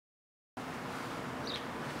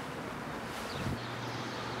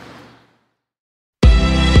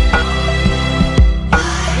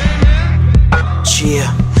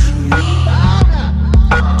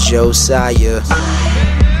Josiah.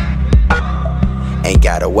 Ain't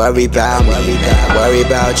gotta worry about me, man, worry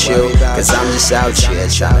about you. Cause I'm just out here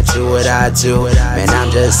trying to do what I do. Man,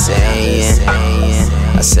 I'm just saying.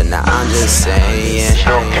 I said, nah, I'm just saying.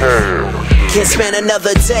 Can't spend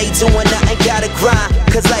another day doing nothing, gotta grind.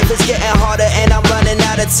 Cause life is getting harder and I'm running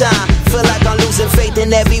out of time. Feel like I'm losing faith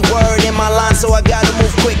in every word in my line, so I gotta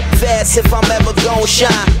move quick, fast if I'm ever gon'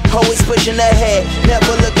 shine. Always pushing ahead,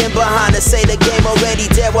 never looking behind. To say the game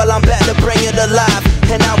already dead while I'm back to bring it alive.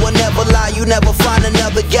 And I will never lie, you never find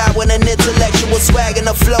another guy with an intellectual swag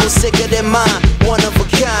and a flow sicker than mine. One of a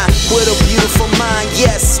kind, with a beautiful mind,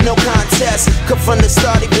 yes, no contest. Cause from the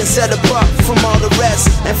start he been set apart from all the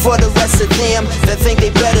rest. And for the rest of them that think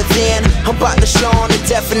they better than, I'm about to show on the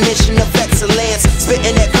definition of excellence.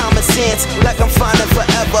 Spitting that common sense like I'm finding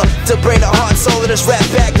forever. To bring the heart, soul of this rap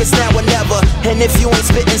back, it's now or never. And if you ain't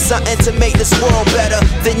spitting something to make this world better,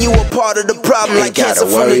 then you a part of the problem, like cancer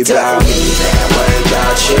from the devil. Worry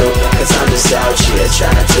about you, cause I'm just out here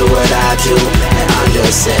trying to do what I do. And I'm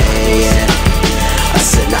just saying, I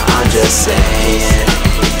said, nah, I'm just saying.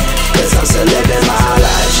 Cause I'm still living my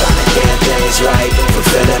life, trying to get things right,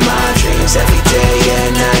 fulfilling my dreams every day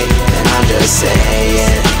and night. And I'm just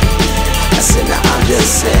saying, I said, nah, I'm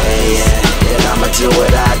just saying, yeah, I'ma do what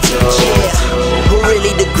I do. Yeah, who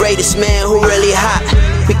really the greatest, man, who really hot?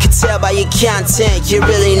 We can tell by your content, you're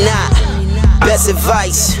really not. Best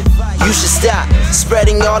advice, you should stop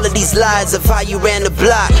spreading all of these lies of how you ran the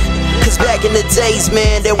block. Cause back in the days,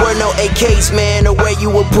 man, there were no AKs, man. Or where you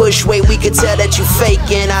would push weight, we could tell that you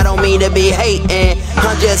faking. I don't mean to be hating,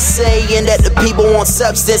 I'm just saying that the people want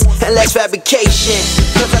substance and less fabrication.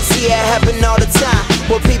 Cause I see it happen all the time,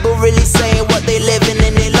 where people really saying what they living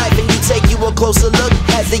in their life. And you take you a closer look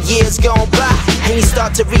as the years gone by, and you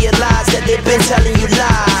start to realize that they've been telling you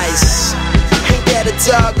lies. Ain't that a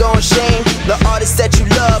doggone shame? The artist that you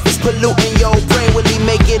love is polluting your brain. Will he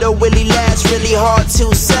make it or will he last? Really hard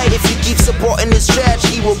to say. If you keep supporting this trash,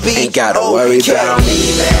 he will be. Ain't gotta worry about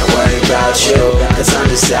me, man, worry about you. Cause I'm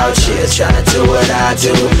just out here trying to do what I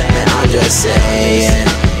do. And I'm just saying,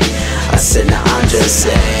 I said, nah, I'm just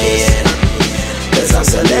saying. Cause I'm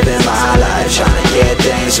still living my life, trying to get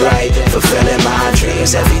things right, fulfilling my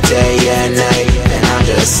dreams every day and night. And I'm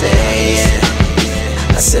just saying,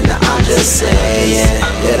 I said, nah, I'm just saying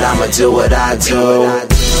that I'ma do what I do.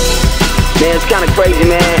 Man, it's kinda crazy,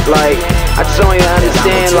 man. Like, I just don't even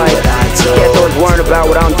understand. Like, you can't always worry about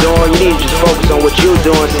what I'm doing. You need to just focus on what you're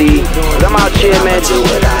doing, see. Cause I'm out here, man,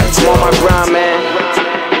 I'm on my grind, man.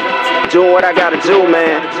 Doing what I gotta do,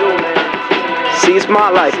 man. See, it's my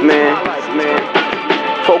life, man.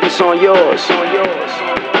 Focus on yours.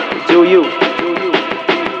 Do you.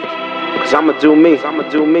 Cause I'ma do me.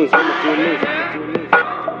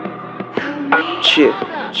 Shit.